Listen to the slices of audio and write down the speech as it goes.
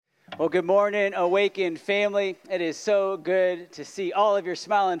Well, good morning, Awaken family. It is so good to see all of your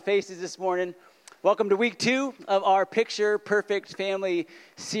smiling faces this morning. Welcome to week 2 of our Picture Perfect Family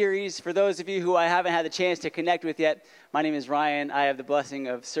series. For those of you who I haven't had the chance to connect with yet, my name is Ryan. I have the blessing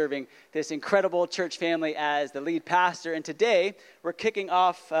of serving this incredible church family as the lead pastor. And today, we're kicking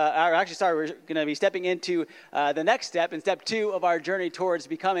off, we're going to be stepping into the next step, in step 2 of our journey towards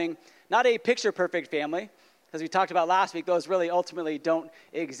becoming not a picture perfect family, as we talked about last week, those really ultimately don't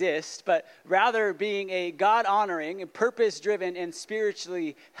exist, but rather being a God-honoring, purpose-driven, and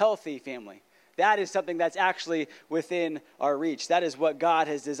spiritually healthy family. That is something that's actually within our reach. That is what God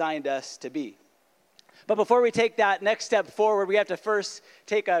has designed us to be. But before we take that next step forward, we have to first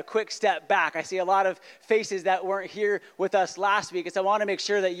take a quick step back. I see a lot of faces that weren't here with us last week, and so I want to make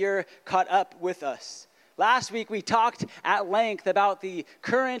sure that you're caught up with us. Last week, we talked at length about the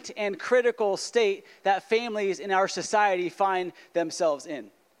current and critical state that families in our society find themselves in.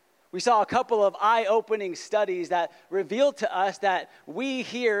 We saw a couple of eye-opening studies that revealed to us that we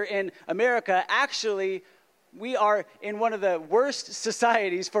here in America, actually, we are in one of the worst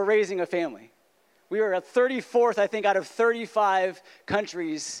societies for raising a family. We are at 34th, I think, out of 35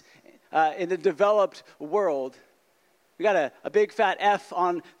 countries in the developed world. We got a big fat F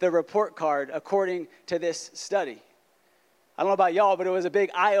on the report card, according to this study. I don't know about y'all, but it was a big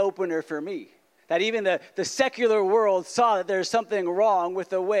eye-opener for me. That even the secular world saw that there's something wrong with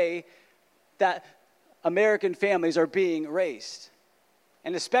the way that American families are being raised.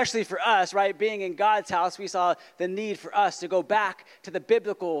 And especially for us, right, being in God's house, we saw the need for us to go back to the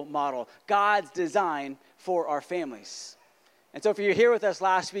biblical model, God's design for our families. And so if you're here with us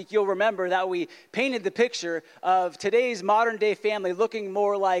last week, you'll remember that we painted the picture of today's modern day family looking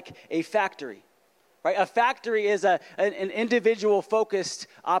more like a factory, right? A factory is an individual focused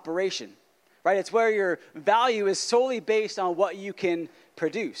operation, right? It's where your value is solely based on what you can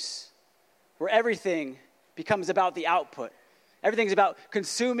produce, where everything becomes about the output. Everything's about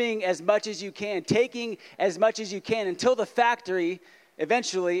consuming as much as you can, taking as much as you can until the factory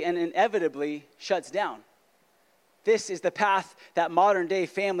eventually and inevitably shuts down. This is the path that modern day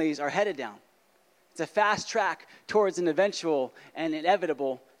families are headed down. It's a fast track towards an eventual and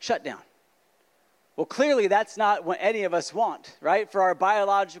inevitable shutdown. Well, clearly that's not what any of us want, right? For our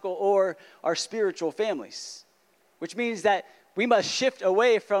biological or our spiritual families. Which means that we must shift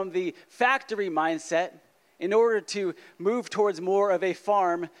away from the factory mindset in order to move towards more of a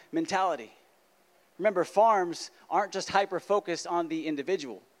farm mentality. Remember, farms aren't just hyper-focused on the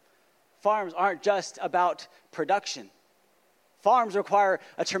individual. Farms aren't just about production. Farms require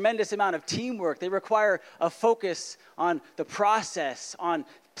a tremendous amount of teamwork. They require a focus on the process, on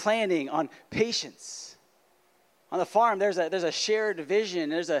planning, on patience. On the farm, there's a shared vision.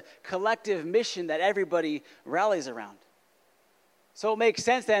 There's a collective mission that everybody rallies around. So it makes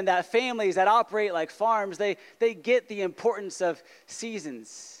sense then that families that operate like farms, they get the importance of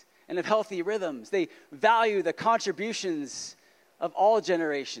seasons and of healthy rhythms. They value the contributions of all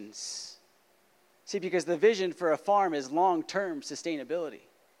generations. See, because the vision for a farm is long-term sustainability.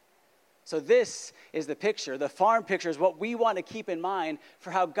 So this is the picture. The farm picture is what we want to keep in mind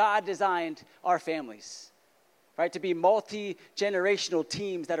for how God designed our families, right? To be multi-generational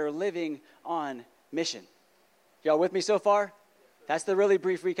teams that are living on mission. Y'all with me so far? That's the really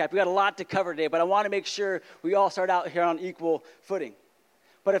brief recap. We got a lot to cover today, but I want to make sure we all start out here on equal footing.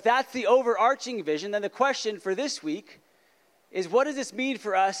 But if that's the overarching vision, then the question for this week is, what does this mean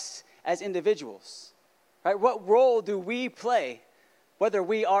for us as individuals, right? What role do we play, whether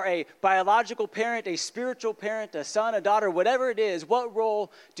we are a biological parent, a spiritual parent, a son, a daughter, whatever it is, what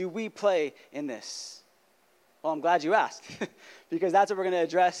role do we play in this? Well, I'm glad you asked, because that's what we're going to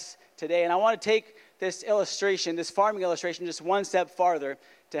address today. And I want to take this illustration, this farming illustration, just one step farther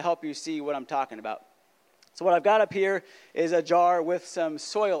to help you see what I'm talking about. So what I've got up here is a jar with some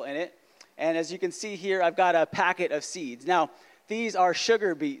soil in it. And as you can see here, I've got a packet of seeds. Now, these are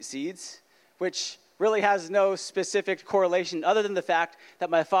sugar beet seeds, which really has no specific correlation other than the fact that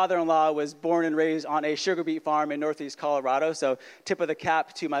my father-in-law was born and raised on a sugar beet farm in northeast Colorado. So tip of the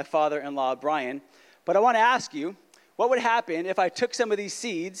cap to my father-in-law, Brian. But I want to ask you, what would happen if I took some of these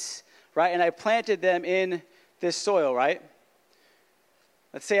seeds, right, and I planted them in this soil, right?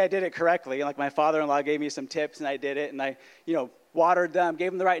 Let's say I did it correctly. Like my father-in-law gave me some tips and I did it, and I, watered them,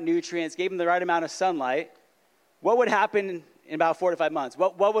 gave them the right nutrients, gave them the right amount of sunlight. What would happen in about 4 to 5 months?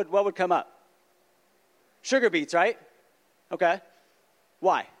 What would come up? Sugar beets, right? Okay.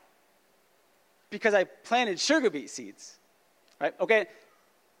 Why? Because I planted sugar beet seeds, right? Okay.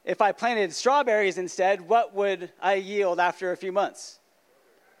 If I planted strawberries instead, what would I yield after a few months?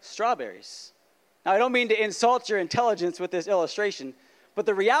 Strawberries. Now, I don't mean to insult your intelligence with this illustration, But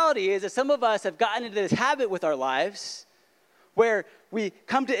the reality is that some of us have gotten into this habit with our lives where we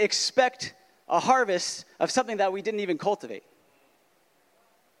come to expect a harvest of something that we didn't even cultivate.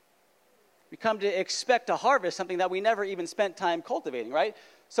 We come to expect a harvest, something that we never even spent time cultivating, right?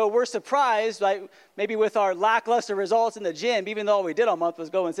 So we're surprised, like maybe with our lackluster results in the gym, even though all we did all month was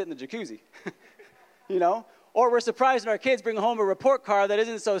go and sit in the jacuzzi, Or we're surprised when our kids bring home a report card that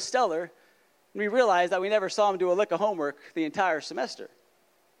isn't so stellar, and we realize that we never saw them do a lick of homework the entire semester.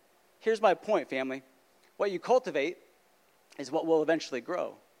 Here's my point, family. What you cultivate is what will eventually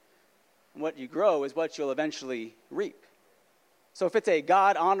grow. And what you grow is what you'll eventually reap. So if it's a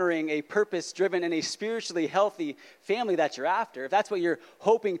God-honoring, a purpose-driven, and a spiritually healthy family that you're after, if that's what you're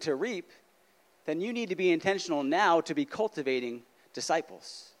hoping to reap, then you need to be intentional now to be cultivating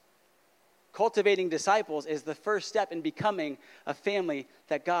disciples. Cultivating disciples is the first step in becoming a family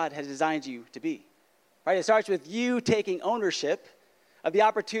that God has designed you to be. Right? It starts with you taking ownership of the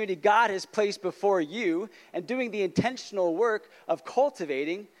opportunity God has placed before you and doing the intentional work of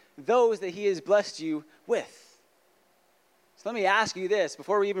cultivating those that he has blessed you with. So let me ask you this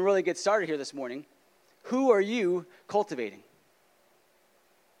before we even really get started here this morning. Who are you cultivating?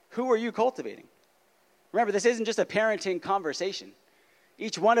 Who are you cultivating? Remember, this isn't just a parenting conversation.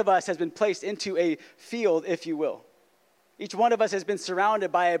 Each one of us has been placed into a field, if you will. Each one of us has been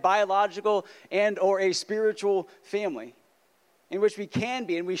surrounded by a biological and or a spiritual family in which we can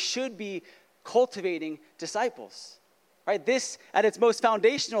be and we should be cultivating disciples. Right? This, at its most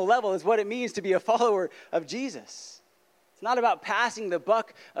foundational level, is what it means to be a follower of Jesus. It's not about passing the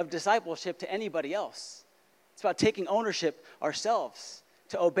buck of discipleship to anybody else. It's about taking ownership ourselves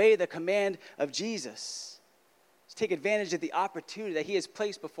to obey the command of Jesus, to take advantage of the opportunity that he has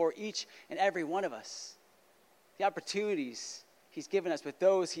placed before each and every one of us, the opportunities he's given us with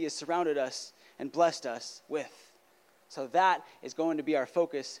those he has surrounded us and blessed us with. So that is going to be our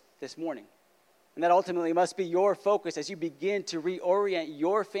focus this morning. And that ultimately must be your focus as you begin to reorient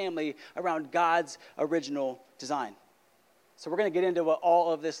your family around God's original design. So we're going to get into what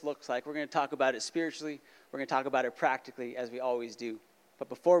all of this looks like. We're going to talk about it spiritually. We're going to talk about it practically, as we always do. But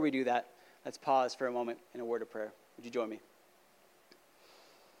before we do that, let's pause for a moment in a word of prayer. Would you join me?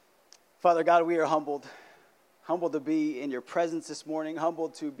 Father God, we are humbled to be in your presence this morning,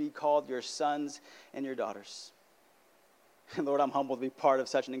 humbled to be called your sons and your daughters. And Lord, I'm humbled to be part of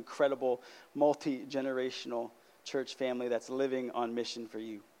such an incredible, multi-generational church family that's living on mission for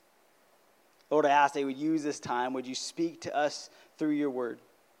you. Lord, I ask that you would use this time. Would you speak to us through your word?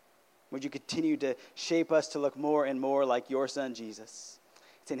 Would you continue to shape us to look more and more like your son, Jesus?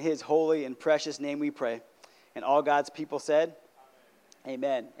 It's in his holy and precious name we pray. And all God's people said,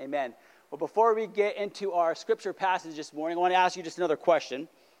 Amen. Amen. Well, before we get into our scripture passage this morning, I want to ask you just another question.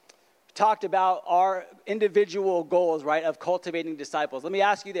 We talked about our individual goals, right, of cultivating disciples. Let me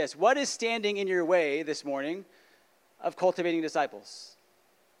ask you this. What is standing in your way this morning of cultivating disciples?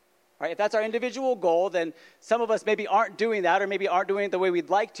 Right, if that's our individual goal, then some of us maybe aren't doing that or maybe aren't doing it the way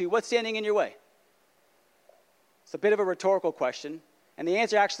we'd like to. What's standing in your way? It's a bit of a rhetorical question, and the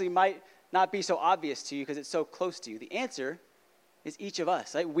answer actually might not be so obvious to you because it's so close to you. The answer is each of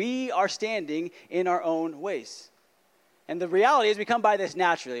us. Right? We are standing in our own ways. And the reality is we come by this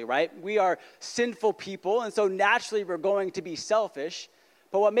naturally, right? We are sinful people, and so naturally we're going to be selfish.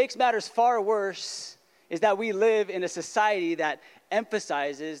 But what makes matters far worse is that we live in a society that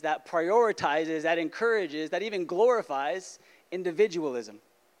emphasizes, that prioritizes, that encourages, that even glorifies individualism.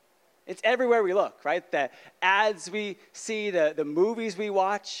 It's everywhere we look, right? The ads we see, the movies we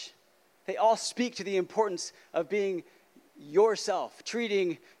watch, they all speak to the importance of being yourself,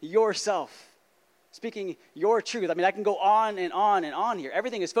 treating yourself, speaking your truth. I mean, I can go on and on and on here.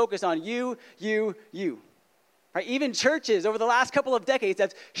 Everything is focused on you. Right? Even churches over the last couple of decades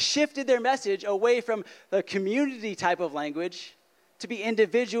have shifted their message away from the community type of language to be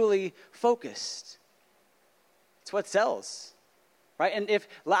individually focused. It's what sells, right? And if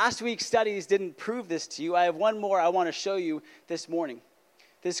last week's studies didn't prove this to you, I have one more I want to show you this morning.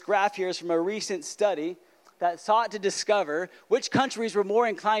 This graph here is from a recent study that sought to discover which countries were more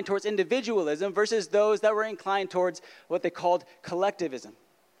inclined towards individualism versus those that were inclined towards what they called collectivism.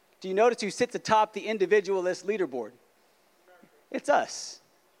 Do you notice who sits atop the individualist leaderboard? It's us.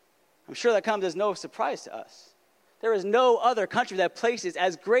 I'm sure that comes as no surprise to us. There is no other country that places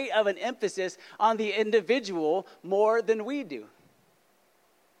as great of an emphasis on the individual more than we do.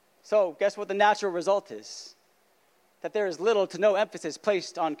 So guess what the natural result is? That there is little to no emphasis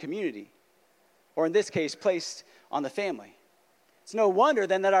placed on community, or in this case, placed on the family. It's no wonder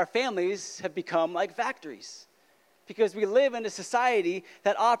then that our families have become like factories, because we live in a society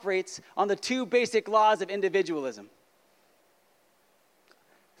that operates on the two basic laws of individualism.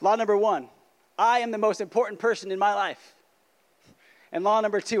 Law number 1, I am the most important person in my life. And law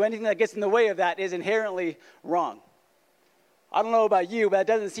number 2, anything that gets in the way of that is inherently wrong. I don't know about you, but that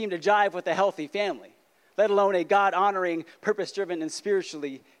doesn't seem to jive with a healthy family, let alone a God-honoring, purpose-driven, and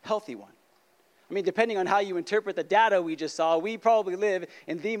spiritually healthy one. I mean, depending on how you interpret the data we just saw, we probably live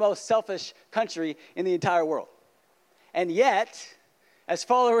in the most selfish country in the entire world. And yet, as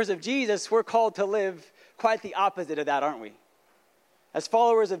followers of Jesus, we're called to live quite the opposite of that, aren't we? As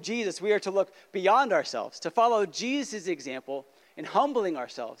followers of Jesus, we are to look beyond ourselves, to follow Jesus' example in humbling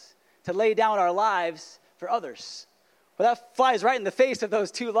ourselves, to lay down our lives for others. Well, that flies right in the face of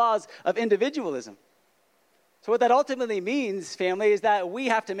those 2 laws of individualism. So what that ultimately means, family, is that we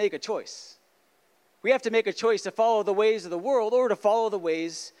have to make a choice. We have to make a choice to follow the ways of the world or to follow the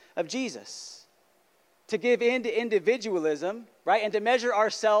ways of Jesus. To give in to individualism, right, and to measure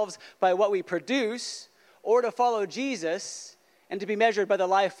ourselves by what we produce, or to follow Jesus and to be measured by the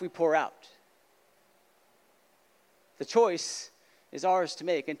life we pour out. The choice is ours to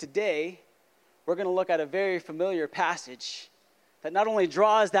make. And today, we're going to look at a very familiar passage that not only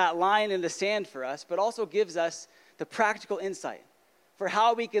draws that line in the sand for us, but also gives us the practical insight for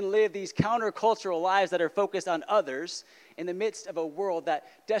how we can live these countercultural lives that are focused on others in the midst of a world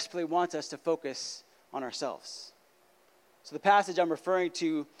that desperately wants us to focus on ourselves. So the passage I'm referring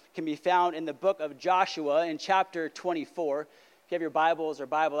to can be found in the book of Joshua in chapter 24. If you have your Bibles or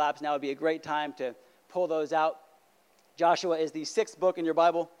Bible apps, now would be a great time to pull those out. Joshua is the 6th book in your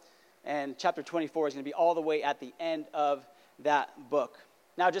Bible, and chapter 24 is going to be all the way at the end of that book.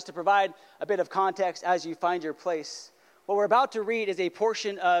 Now, just to provide a bit of context as you find your place, what we're about to read is a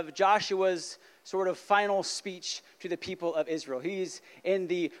portion of Joshua's sort of final speech to the people of Israel. He's in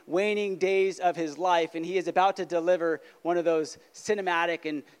the waning days of his life, and he is about to deliver one of those cinematic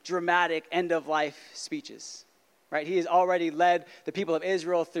and dramatic end-of-life speeches. Right? He has already led the people of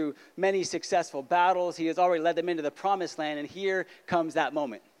Israel through many successful battles. He has already led them into the promised land, and here comes that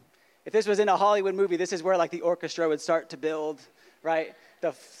moment. If this was in a Hollywood movie, this is where like the orchestra would start to build, right?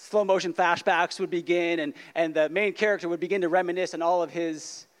 The slow motion flashbacks would begin, and the main character would begin to reminisce on all of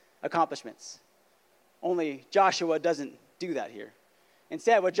his accomplishments. Only Joshua doesn't do that here.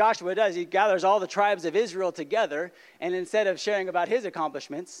 Instead, what Joshua does, he gathers all the tribes of Israel together, and instead of sharing about his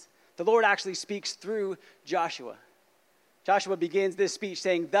accomplishments, the Lord actually speaks through Joshua. Joshua begins this speech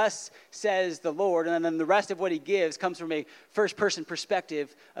saying, "Thus says the Lord," and then the rest of what he gives comes from a first-person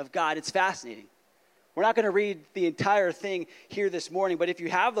perspective of God. It's fascinating. We're not going to read the entire thing here this morning, but if you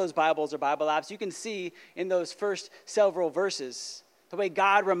have those Bibles or Bible apps, you can see in those first several verses the way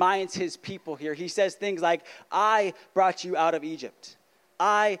God reminds his people here. He says things like, "I brought you out of Egypt.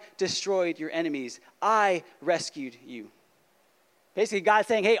 I destroyed your enemies. I rescued you." Basically, God's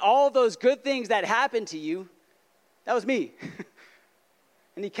saying, hey, all those good things that happened to you, that was me.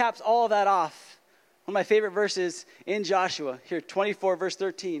 And he caps all of that off. One of my favorite verses in Joshua, here, 24, verse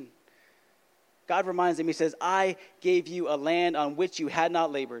 13. God reminds him, he says, "I gave you a land on which you had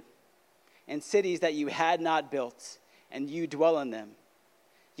not labored, and cities that you had not built, and you dwell in them.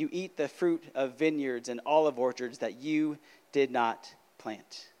 You eat the fruit of vineyards and olive orchards that you did not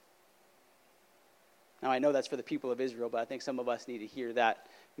plant." Now, I know that's for the people of Israel, but I think some of us need to hear that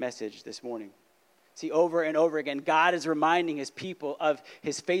message this morning. See, over and over again, God is reminding his people of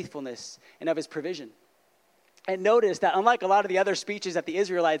his faithfulness and of his provision. And notice that unlike a lot of the other speeches that the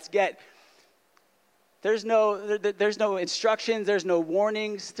Israelites get, there's no instructions, there's no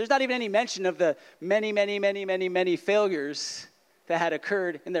warnings, there's not even any mention of the many failures that had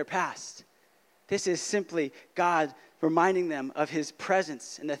occurred in their past. This is simply God reminding them of his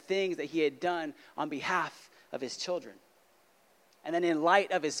presence and the things that he had done on behalf of his children. And then in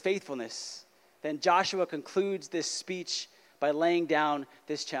light of his faithfulness, then Joshua concludes this speech by laying down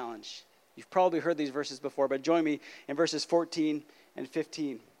this challenge. You've probably heard these verses before, but join me in verses 14 and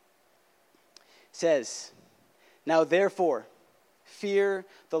 15. It says, "Now therefore, fear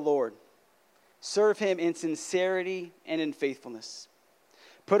the Lord. Serve him in sincerity and in faithfulness.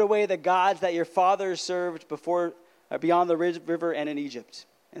 Put away the gods that your fathers served beyond the river and in Egypt,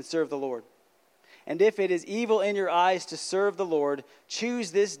 and serve the Lord. And if it is evil in your eyes to serve the Lord,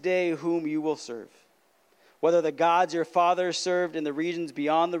 choose this day whom you will serve, whether the gods your fathers served in the regions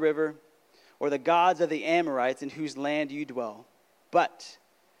beyond the river, or the gods of the Amorites in whose land you dwell. But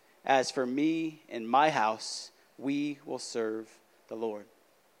as for me and my house, we will serve the Lord."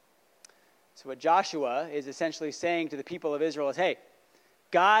 So what Joshua is essentially saying to the people of Israel is, hey,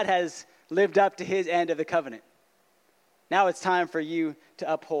 God has lived up to his end of the covenant. Now it's time for you to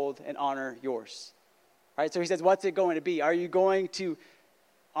uphold and honor yours. Right? So he says, what's it going to be? Are you going to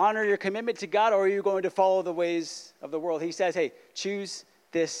honor your commitment to God, or are you going to follow the ways of the world? He says, hey, choose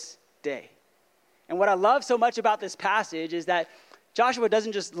this day. And what I love so much about this passage is that Joshua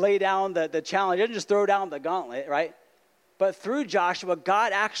doesn't just lay down the challenge, he doesn't just throw down the gauntlet, right? But through Joshua,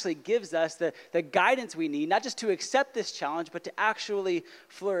 God actually gives us the guidance we need, not just to accept this challenge, but to actually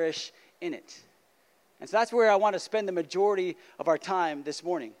flourish in it. And so that's where I want to spend the majority of our time this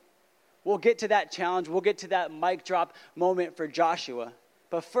morning. We'll get to that challenge. We'll get to that mic drop moment for Joshua.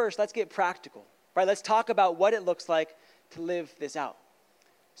 But first, let's get practical, right? Let's talk about what it looks like to live this out.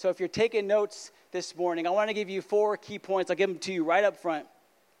 So if you're taking notes this morning, I want to give you 4 key points. I'll give them to you right up front.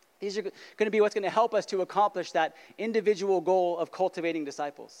 These are going to be what's going to help us to accomplish that individual goal of cultivating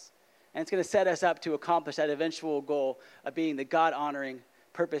disciples. And it's going to set us up to accomplish that eventual goal of being the God-honoring,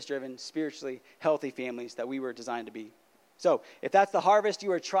 purpose-driven, spiritually healthy families that we were designed to be. So if that's the harvest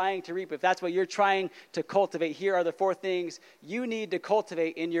you are trying to reap, if that's what you're trying to cultivate, here are the 4 things you need to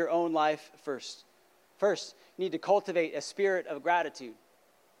cultivate in your own life first. First, you need to cultivate a spirit of gratitude.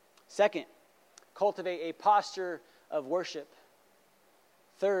 Second, cultivate a posture of worship.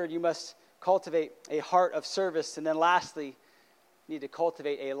 Third, you must cultivate a heart of service. And then lastly, you need to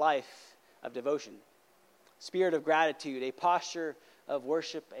cultivate a life of devotion. Spirit of gratitude, a posture of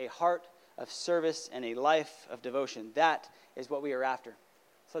worship, a heart of service, and a life of devotion. That is what we are after.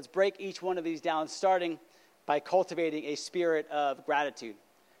 So let's break each one of these down, starting by cultivating a spirit of gratitude.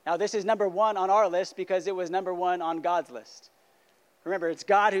 Now, this is number 1 on our list because it was number 1 on God's list. Remember, it's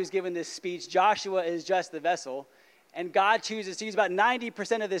God who's given this speech. Joshua is just the vessel. And God chooses to use about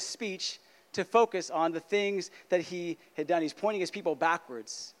 90% of this speech to focus on the things that he had done. He's pointing his people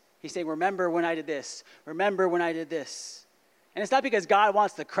backwards. He's saying, remember when I did this. Remember when I did this. And it's not because God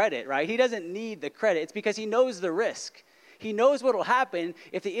wants the credit, right? He doesn't need the credit. It's because he knows the risk. He knows what will happen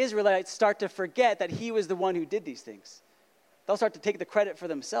if the Israelites start to forget that he was the one who did these things. They'll start to take the credit for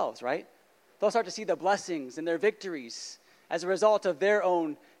themselves, right? They'll start to see the blessings and their victories as a result of their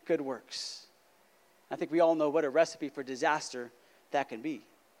own good works. I think we all know what a recipe for disaster that can be.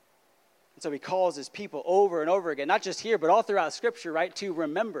 And so he calls his people over and over again, not just here, but all throughout Scripture, right, to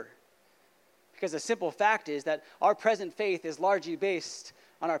remember. Because the simple fact is that our present faith is largely based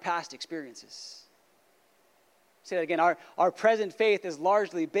on our past experiences. Say that again, our present faith is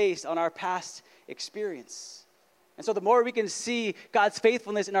largely based on our past experience. And so the more we can see God's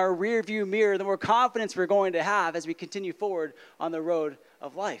faithfulness in our rearview mirror, the more confidence we're going to have as we continue forward on the road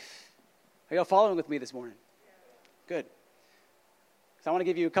of life. Are y'all following with me this morning? Good. So I want to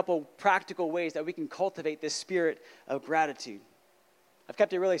give you a couple practical ways that we can cultivate this spirit of gratitude. I've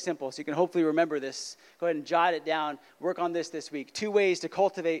kept it really simple, so you can hopefully remember this. Go ahead and jot it down. Work on this week. 2 ways to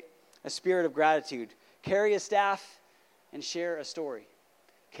cultivate a spirit of gratitude. Carry a staff and share a story.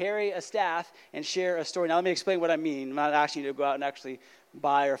 Carry a staff and share a story. Now let me explain what I mean. I'm not asking you to go out and actually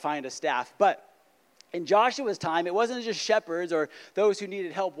buy or find a staff, but in Joshua's time, it wasn't just shepherds or those who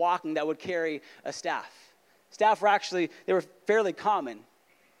needed help walking that would carry a staff. Staff they were fairly common.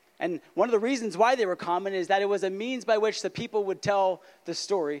 And one of the reasons why they were common is that it was a means by which the people would tell the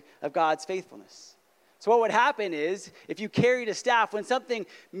story of God's faithfulness. So what would happen is, if you carried a staff, when something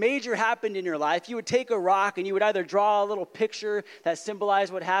major happened in your life, you would take a rock and you would either draw a little picture that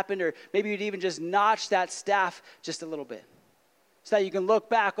symbolized what happened, or maybe you'd even just notch that staff just a little bit, so that you can look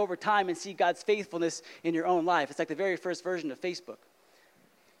back over time and see God's faithfulness in your own life. It's like the very first version of Facebook.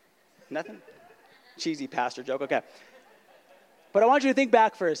 Nothing? Cheesy pastor joke, okay. But I want you to think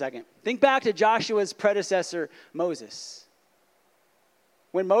back for a second. Think back to Joshua's predecessor, Moses.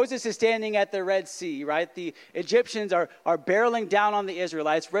 When Moses is standing at the Red Sea, right, the Egyptians are barreling down on the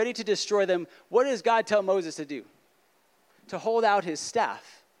Israelites, ready to destroy them. What does God tell Moses to do? To hold out his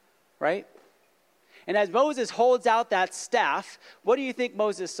staff, right? And as Moses holds out that staff, what do you think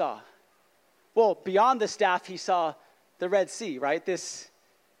Moses saw? Well, beyond the staff, he saw the Red Sea, right? This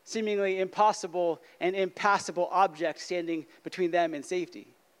seemingly impossible and impassable object standing between them and safety.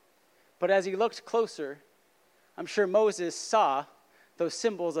 But as he looked closer, I'm sure Moses saw those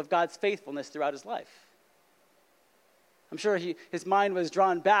symbols of God's faithfulness throughout his life. I'm sure his mind was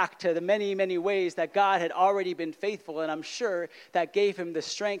drawn back to the many, many ways that God had already been faithful, and I'm sure that gave him the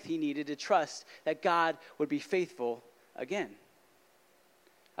strength he needed to trust that God would be faithful again.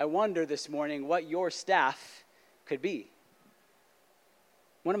 I wonder this morning what your staff could be.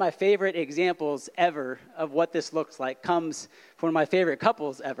 One of my favorite examples ever of what this looks like comes from one of my favorite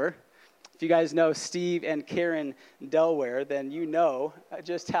couples ever. If you guys know Steve and Karen Delware, then you know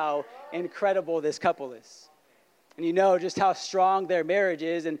just how incredible this couple is. And you know just how strong their marriage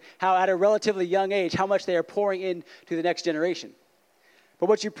is, and how at a relatively young age, how much they are pouring into the next generation. But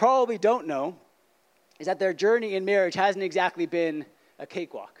what you probably don't know is that their journey in marriage hasn't exactly been a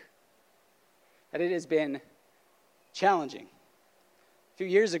cakewalk. That it has been challenging. If few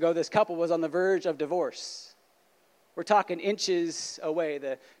years ago, this couple was on the verge of divorce. We're talking inches away.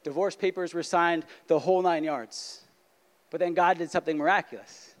 The divorce papers were signed, the whole 9 yards. But then God did something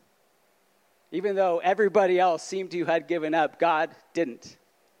miraculous. Even though everybody else seemed to have given up, God didn't.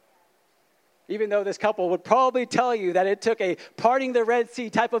 Even though this couple would probably tell you that it took a parting the Red Sea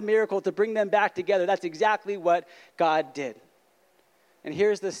type of miracle to bring them back together, that's exactly what God did. And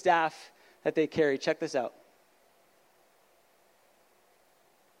here's the staff that they carry. Check this out.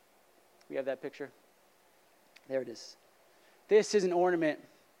 We have that picture. There it is. This is an ornament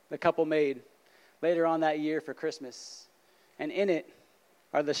the couple made later on that year for Christmas. And in it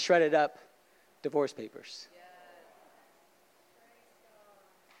are the shredded up divorce papers.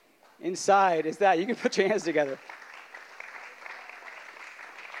 Inside is that. You can put your hands together.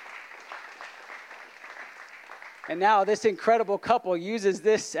 And now this incredible couple uses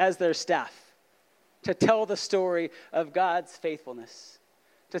this as their staff to tell the story of God's faithfulness,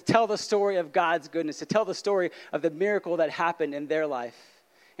 to tell the story of God's goodness, to tell the story of the miracle that happened in their life.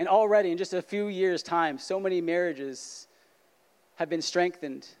 And already in just a few years' time, so many marriages have been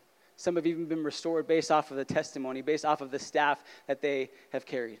strengthened. Some have even been restored based off of the testimony, based off of the staff that they have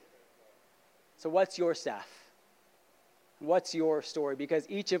carried. So what's your staff? What's your story? Because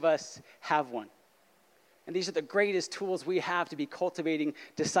each of us have one. And these are the greatest tools we have to be cultivating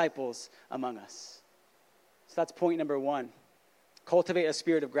disciples among us. So that's point number 1. Cultivate a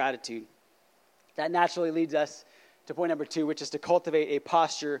spirit of gratitude. That naturally leads us to point number 2, which is to cultivate a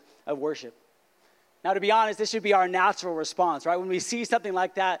posture of worship. Now, to be honest, this should be our natural response, right? When we see something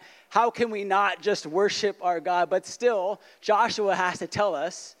like that, how can we not just worship our God? But still, Joshua has to tell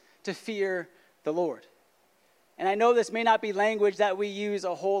us to fear the Lord. And I know this may not be language that we use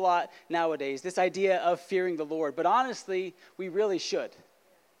a whole lot nowadays, this idea of fearing the Lord. But honestly, we really should.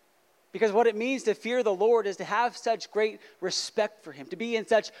 Because what it means to fear the Lord is to have such great respect for him, to be in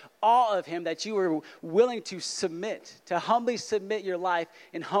such awe of him that you are willing to submit, to humbly submit your life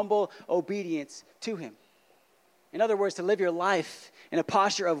in humble obedience to him. In other words, to live your life in a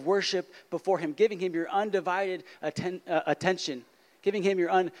posture of worship before him, giving him your undivided attention, giving him your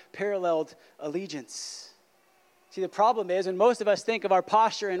unparalleled allegiance. See, the problem is when most of us think of our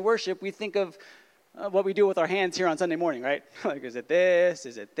posture in worship, we think of what we do with our hands here on Sunday morning, right? Like, is it this?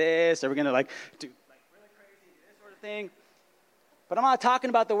 Is it this? Are we going to do really crazy, this sort of thing? But I'm not talking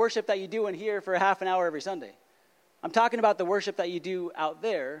about the worship that you do in here for a half an hour every Sunday. I'm talking about the worship that you do out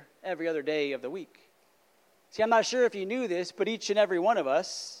there every other day of the week. See, I'm not sure if you knew this, but each and every one of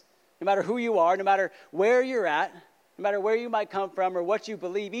us, no matter who you are, no matter where you're at, no matter where you might come from or what you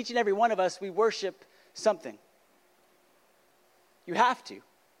believe, each and every one of us, we worship something. You have to.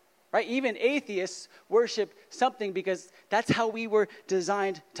 Right? Even atheists worship something because that's how we were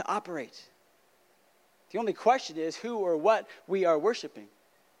designed to operate. The only question is who or what we are worshiping.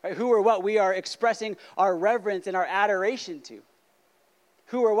 Right? Who or what we are expressing our reverence and our adoration to.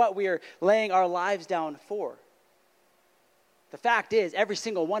 Who or what we are laying our lives down for. The fact is, every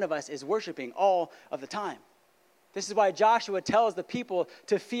single one of us is worshiping all of the time. This is why Joshua tells the people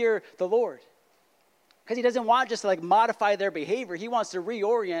to fear the Lord. Because he doesn't want just to modify their behavior. He wants to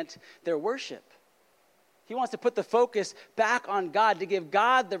reorient their worship. He wants to put the focus back on God, to give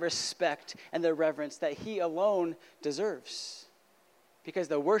God the respect and the reverence that he alone deserves. Because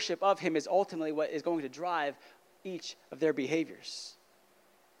the worship of him is ultimately what is going to drive each of their behaviors.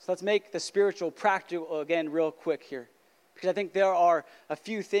 So let's make the spiritual practical again real quick here. Because I think there are a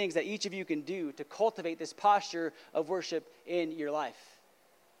few things that each of you can do to cultivate this posture of worship in your life.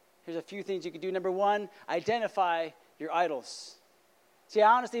 Here's a few things you can do. Number 1, identify your idols. See,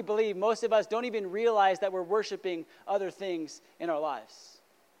 I honestly believe most of us don't even realize that we're worshiping other things in our lives.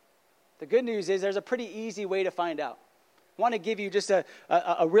 The good news is there's a pretty easy way to find out. I want to give you just a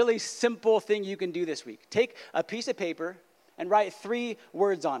really simple thing you can do this week. Take a piece of paper and write 3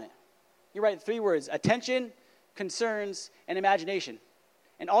 words on it. You write 3 words: attention, concerns, and imagination.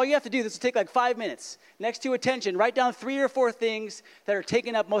 And all you have to do, this will take 5 minutes. Next to attention, write down 3 or 4 things that are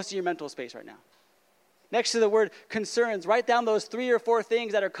taking up most of your mental space right now. Next to the word concerns, write down those 3 or 4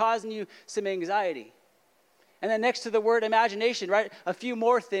 things that are causing you some anxiety. And then next to the word imagination, write a few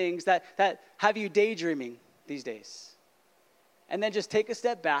more things that have you daydreaming these days. And then just take a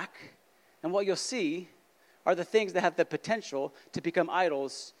step back, and what you'll see are the things that have the potential to become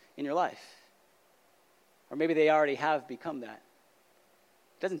idols in your life. Or maybe they already have become that.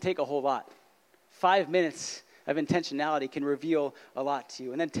 It doesn't take a whole lot. 5 minutes of intentionality can reveal a lot to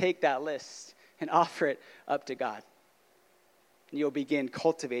you. And then take that list and offer it up to God. And you'll begin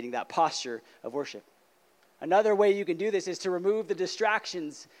cultivating that posture of worship. Another way you can do this is to remove the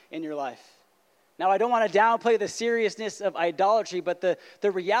distractions in your life. Now, I don't want to downplay the seriousness of idolatry, but the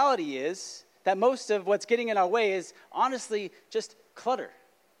reality is that most of what's getting in our way is honestly just clutter.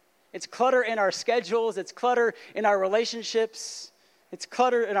 It's clutter in our schedules. It's clutter in our relationships. It's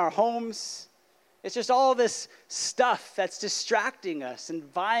clutter in our homes. It's just all this stuff that's distracting us and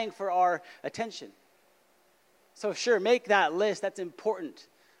vying for our attention. So sure, make that list. That's important,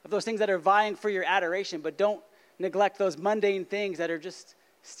 of those things that are vying for your adoration, but don't neglect those mundane things that are just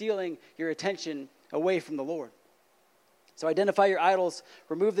stealing your attention away from the Lord. So identify your idols,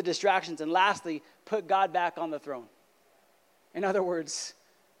 remove the distractions, and lastly, put God back on the throne. In other words,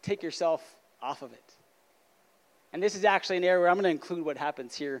 take yourself off of it. And this is actually an area where I'm going to include what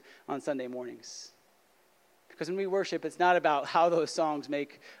happens here on Sunday mornings. Because when we worship, it's not about how those songs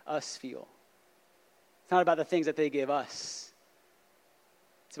make us feel. It's not about the things that they give us.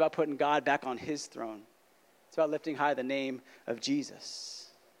 It's about putting God back on his throne. It's about lifting high the name of Jesus.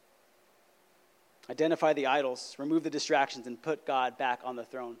 Identify the idols, remove the distractions, and put God back on the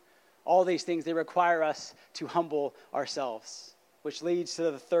throne. All these things, they require us to humble ourselves, which leads to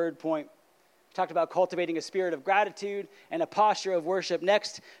the third point. We talked about cultivating a spirit of gratitude and a posture of worship.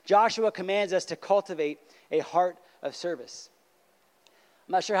 Next, Joshua commands us to cultivate a heart of service.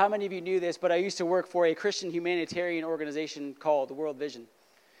 I'm not sure how many of you knew this, but I used to work for a Christian humanitarian organization called World Vision.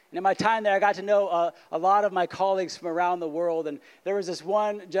 And in my time there, I got to know a lot of my colleagues from around the world. And there was this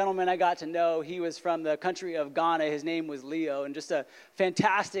one gentleman I got to know. He was from the country of Ghana. His name was Leo, and just a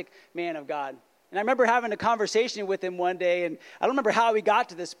fantastic man of God. And I remember having a conversation with him one day, and I don't remember how we got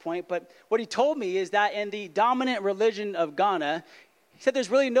to this point, but what he told me is that in the dominant religion of Ghana, he said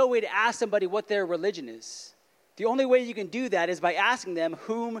there's really no way to ask somebody what their religion is. The only way you can do that is by asking them,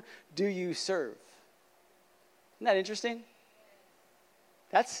 whom do you serve? Isn't that interesting?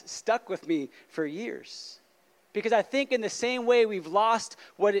 That's stuck with me for years. Because I think in the same way we've lost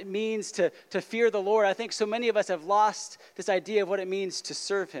what it means to fear the Lord, I think so many of us have lost this idea of what it means to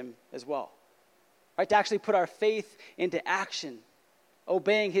serve him as well. Right? To actually put our faith into action,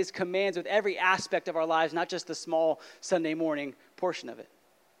 obeying his commands with every aspect of our lives, not just the small Sunday morning portion of it.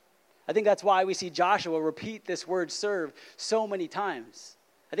 I think that's why we see Joshua repeat this word serve so many times.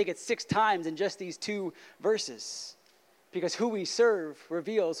 I think it's 6 times in just these 2 verses. Because who we serve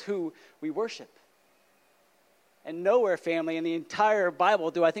reveals who we worship. And nowhere, family, in the entire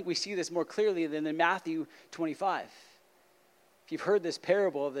Bible do I think we see this more clearly than in Matthew 25. If you've heard this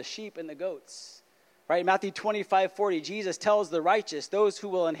parable of the sheep and the goats, right? Matthew 25:40, Jesus tells the righteous, those who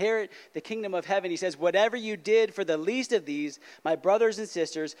will inherit the kingdom of heaven, he says, whatever you did for the least of these, my brothers and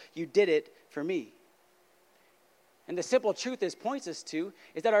sisters, you did it for me. And the simple truth this points us to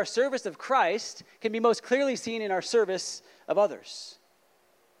is that our service of Christ can be most clearly seen in our service of others.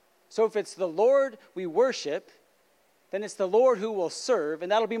 So if it's the Lord we worship, then it's the Lord who will serve, and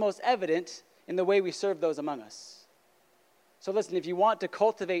that'll be most evident in the way we serve those among us. So listen, if you want to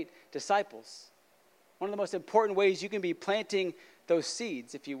cultivate disciples, one of the most important ways you can be planting those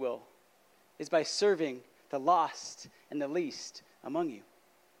seeds, if you will, is by serving the lost and the least among you.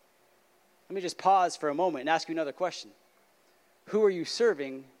 Let me just pause for a moment and ask you another question. Who are you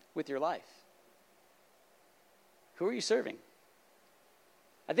serving with your life? Who are you serving?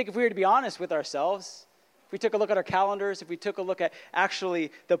 I think if we were to be honest with ourselves, if we took a look at our calendars, if we took a look at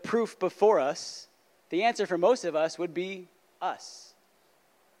actually the proof before us, the answer for most of us would be us.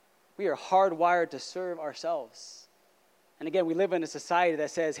 We are hardwired to serve ourselves. And again, we live in a society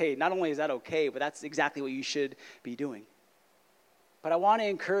that says, hey, not only is that okay, but that's exactly what you should be doing. But I want to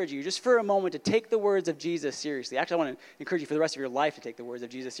encourage you just for a moment to take the words of Jesus seriously. Actually, I want to encourage you for the rest of your life to take the words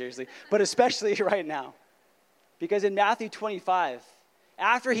of Jesus seriously, but especially right now. Because in Matthew 25,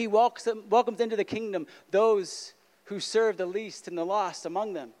 after he welcomes into the kingdom those who serve the least and the lost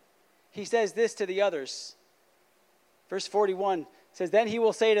among them, he says this to the others. Verse 41 says, then he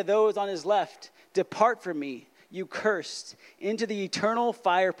will say to those on his left, depart from me, you cursed, into the eternal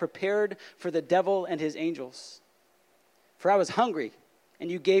fire prepared for the devil and his angels. For I was hungry, and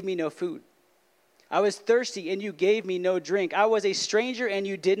you gave me no food. I was thirsty, and you gave me no drink. I was a stranger, and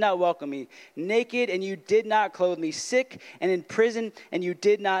you did not welcome me. Naked, and you did not clothe me. Sick and in prison, and you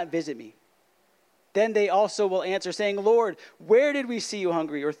did not visit me. Then they also will answer, saying, Lord, where did we see you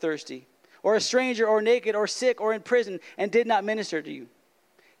hungry or thirsty, or a stranger, or naked, or sick, or in prison, and did not minister to you?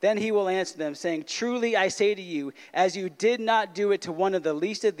 Then he will answer them, saying, truly I say to you, as you did not do it to one of the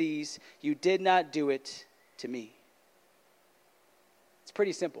least of these, you did not do it to me. It's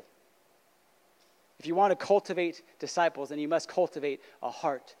pretty simple. If you want to cultivate disciples, then you must cultivate a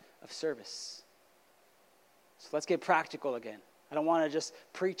heart of service. So let's get practical again. I don't want to just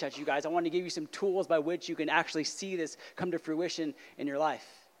preach at you guys. I want to give you some tools by which you can actually see this come to fruition in your life.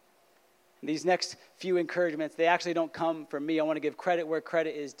 And these next few encouragements, they actually don't come from me. I want to give credit where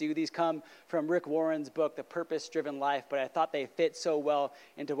credit is due. These come from Rick Warren's book, The Purpose-Driven Life, but I thought they fit so well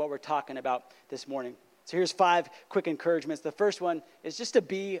into what we're talking about this morning. So here's 5 quick encouragements. The first one is just to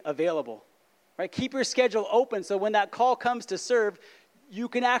be available, right? Keep your schedule open so when that call comes to serve, you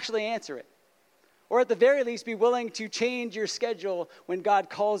can actually answer it. Or at the very least, be willing to change your schedule when God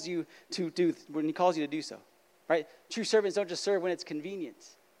calls you to do so, right? True servants don't just serve when it's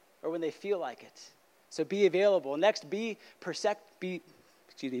convenient or when they feel like it. So be available. Next, be perceptive.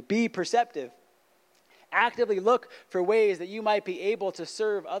 Actively look for ways that you might be able to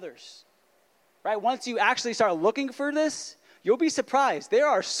serve others, right? Once you actually start looking for this, you'll be surprised. There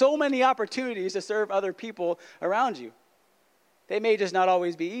are so many opportunities to serve other people around you. They may just not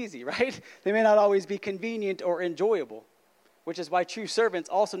always be easy, right? They may not always be convenient or enjoyable, which is why true servants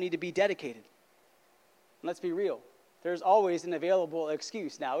also need to be dedicated. And let's be real. There's always an available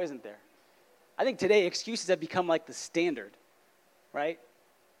excuse now, isn't there? I think today excuses have become like the standard, right?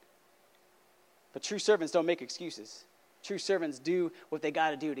 But true servants don't make excuses. True servants do what they got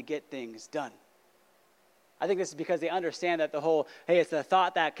to do to get things done. I think this is because they understand that the whole, hey, it's the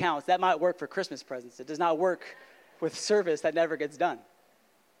thought that counts. That might work for Christmas presents. It does not work with service that never gets done.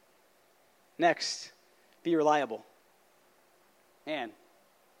 Next, be reliable. Man,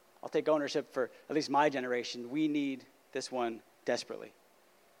 I'll take ownership for at least my generation. We need this one desperately.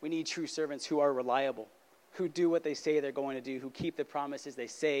 We need true servants who are reliable, who do what they say they're going to do, who keep the promises they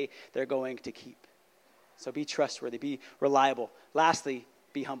say they're going to keep. So be trustworthy, be reliable. Lastly,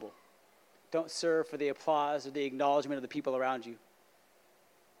 be humble. Don't serve for the applause or the acknowledgement of the people around you.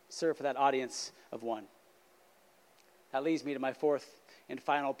 Serve for that audience of one. That leads me to my 4th and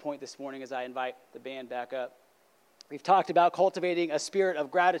final point this morning as I invite the band back up. We've talked about cultivating a spirit of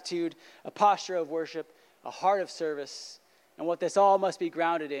gratitude, a posture of worship, a heart of service, and what this all must be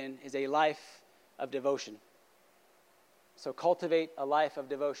grounded in is a life of devotion. So cultivate a life of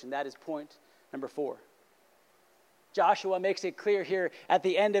devotion. That is point number 4. Joshua makes it clear here at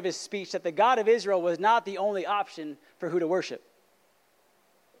the end of his speech that the God of Israel was not the only option for who to worship.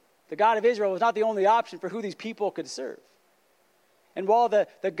 The God of Israel was not the only option for who these people could serve. And while the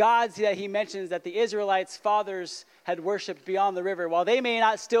gods that he mentions that the Israelites' fathers had worshipped beyond the river, while they may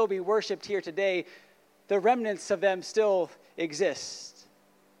not still be worshipped here today, the remnants of them still exist.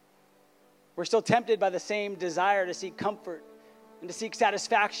 We're still tempted by the same desire to seek comfort and to seek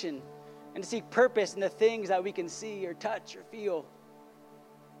satisfaction and to seek purpose in the things that we can see or touch or feel.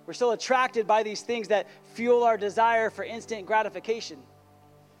 We're still attracted by these things that fuel our desire for instant gratification.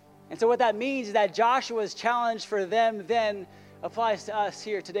 And so what that means is that Joshua's challenge for them then applies to us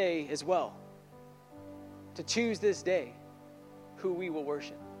here today as well. To choose this day who we will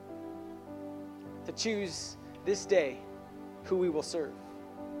worship. To choose this day who we will serve.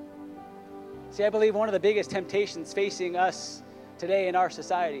 See, I believe one of the biggest temptations facing us today in our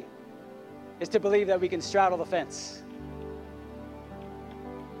society is to believe that we can straddle the fence.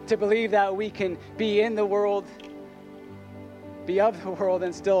 To believe that we can be in the world, be of the world,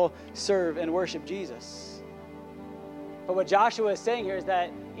 and still serve and worship Jesus. But what Joshua is saying here is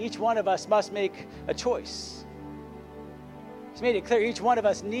that each one of us must make a choice. He's made it clear each one of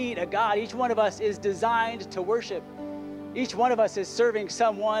us need a God. Each one of us is designed to worship. Each one of us is serving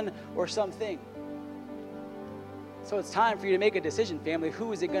someone or something. So it's time for you to make a decision, family.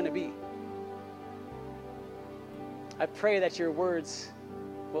 Who is it going to be? I pray that your words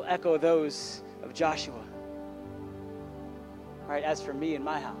will echo those of Joshua. All right, as for me and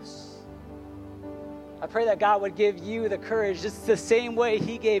my house, I pray that God would give you the courage, just the same way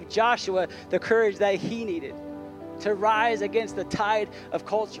he gave Joshua the courage that he needed to rise against the tide of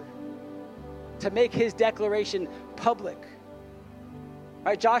culture, to make his declaration public. All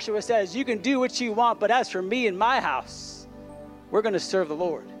right, Joshua says, you can do what you want, but as for me and my house, we're going to serve the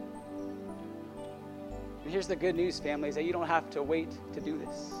Lord. And here's the good news, family, is that you don't have to wait to do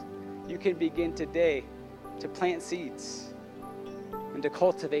this. You can begin today to plant seeds and to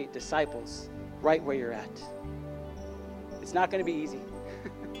cultivate disciples right where you're at. It's not going to be easy.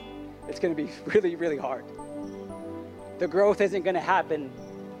 It's going to be really, really hard. The growth isn't going to happen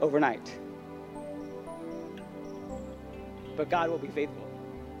overnight. But God will be faithful.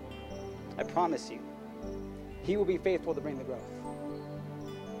 I promise you. He will be faithful to bring the growth.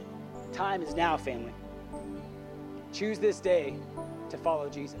 Time is now, family. Choose this day to follow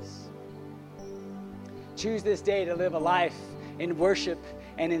Jesus. Choose this day to live a life in worship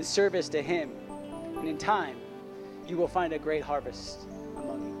and in service to him. And in time, you will find a great harvest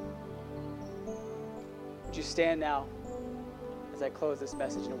among you. Would you stand now as I close this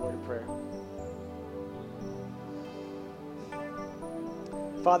message in a word of prayer?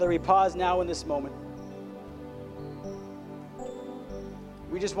 Father, we pause now in this moment.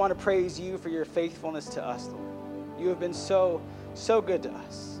 We just want to praise you for your faithfulness to us, Lord. You have been so good to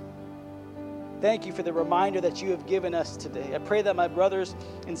us. Thank you for the reminder that you have given us today. I pray that my brothers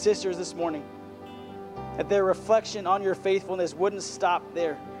and sisters this morning, that their reflection on your faithfulness wouldn't stop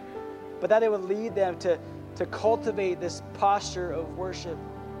there, but that it would lead them to cultivate this posture of worship,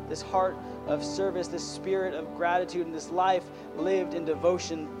 this heart of service, this spirit of gratitude, and this life lived in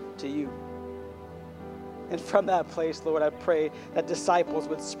devotion to you. And from that place, Lord, I pray that disciples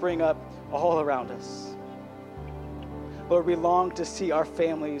would spring up all around us. Lord, we long to see our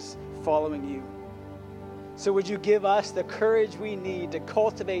families following you. So would you give us the courage we need to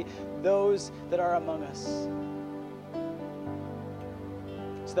cultivate those that are among us,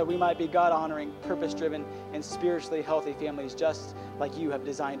 so that we might be God-honoring, purpose-driven, and spiritually healthy families just like you have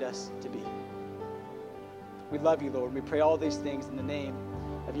designed us to be. We love you, Lord. We pray all these things in the name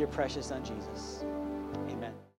of your precious Son, Jesus.